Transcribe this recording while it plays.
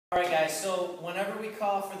Alright guys, so whenever we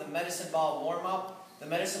call for the medicine ball warm-up, the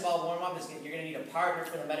medicine ball warm-up is you're going to need a partner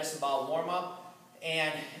for the medicine ball warm-up,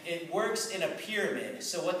 and it works in a pyramid.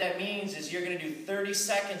 So what that means is you're going to do 30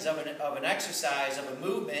 seconds of an exercise, of a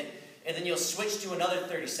movement, and then you'll switch to another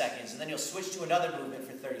 30 seconds, and then you'll switch to another movement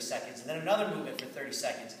for 30 seconds, and then another movement for 30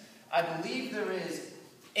 seconds. I believe there is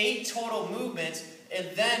 8 total movements, and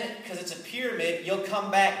then, because it's a pyramid, you'll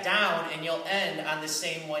come back down and you'll end on the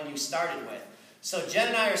same one you started with. So Jen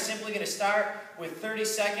and I are simply going to start with 30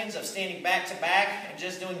 seconds of standing back to back and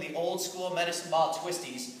just doing the old school medicine ball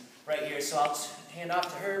twisties right here. So I'll hand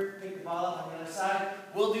off to her, pick the ball up on the other side.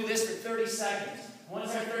 We'll do this for 30 seconds. Once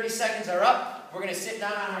our 30 seconds are up, we're going to sit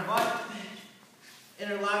down on our butt,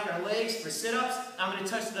 interlock our legs for sit-ups. I'm going to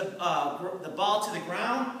touch the ball to the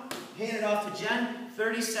ground, hand it off to Jen,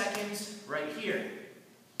 30 seconds right here.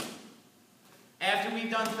 After we've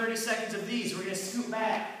done 30 seconds of these, we're going to scoot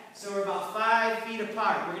back. So we're about 5 feet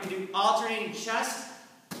apart. We're going to do alternating chest,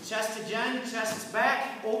 chest to Jen, chest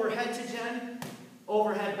back, overhead to Jen,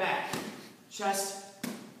 overhead back. Chest,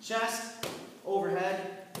 chest,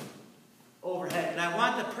 overhead, overhead. And I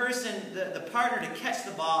want the person, the partner to catch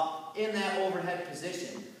the ball in that overhead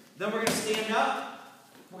position. Then we're going to stand up.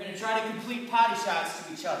 We're going to try to complete potty shots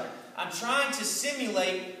to each other. I'm trying to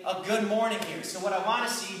simulate a good morning here. So what I want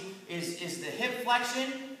to see is the hip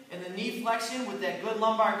flexion and the knee flexion with that good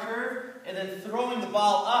lumbar curve, and then throwing the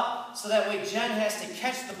ball up so that way Jen has to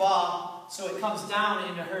catch the ball so it comes down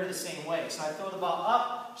into her the same way. So I throw the ball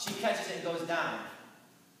up, she catches it and goes down.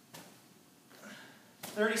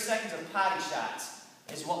 30 seconds of potty shots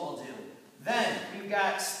is what we'll do. Then we've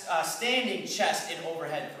got standing chest and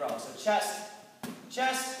overhead throw. So chest,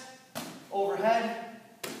 chest, overhead,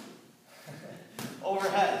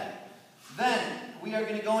 overhead. Then we are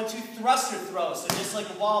going to go into thruster throws, so just like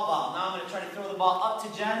a wall ball. Now I'm going to try to throw the ball up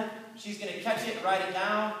to Jen. She's going to catch it, write it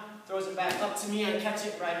down, throws it back up to me, I catch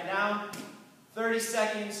it, write it down. 30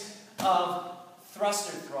 seconds of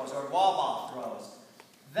thruster throws, or wall ball throws.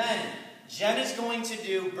 Then Jen is going to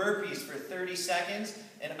do burpees for 30 seconds,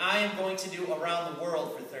 and I am going to do around the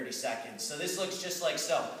world for 30 seconds. So this looks just like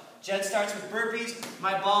so. Jen starts with burpees,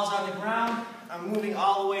 my ball's on the ground, I'm moving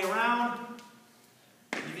all the way around.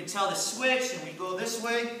 You can tell the switch, and we go this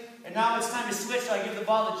way. And now it's time to switch, so I give the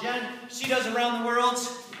ball to Jen. She does around the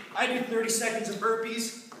worlds. I do 30 seconds of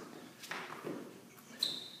burpees.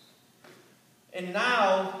 And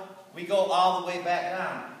now we go all the way back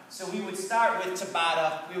down. So we would start with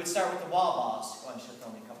Tabata. We would start with the wall balls. Oh, I should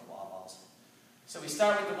throw me a couple wall balls. So we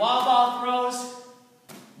start with the wall ball throws.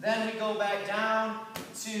 Then we go back down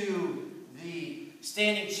to the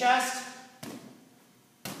standing chest,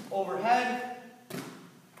 overhead.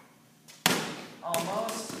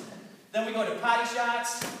 Almost. Then we go to potty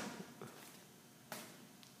shots.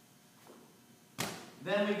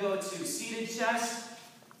 Then we go to seated chest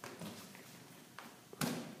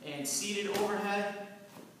and seated overhead.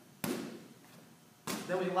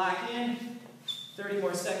 Then we lock in. 30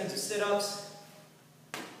 more seconds of sit-ups.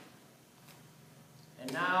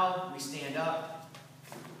 And now we stand up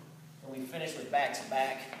and we finish with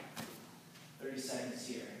back-to-back. 30 seconds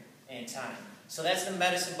here and time. So that's the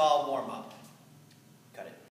medicine ball warm-up.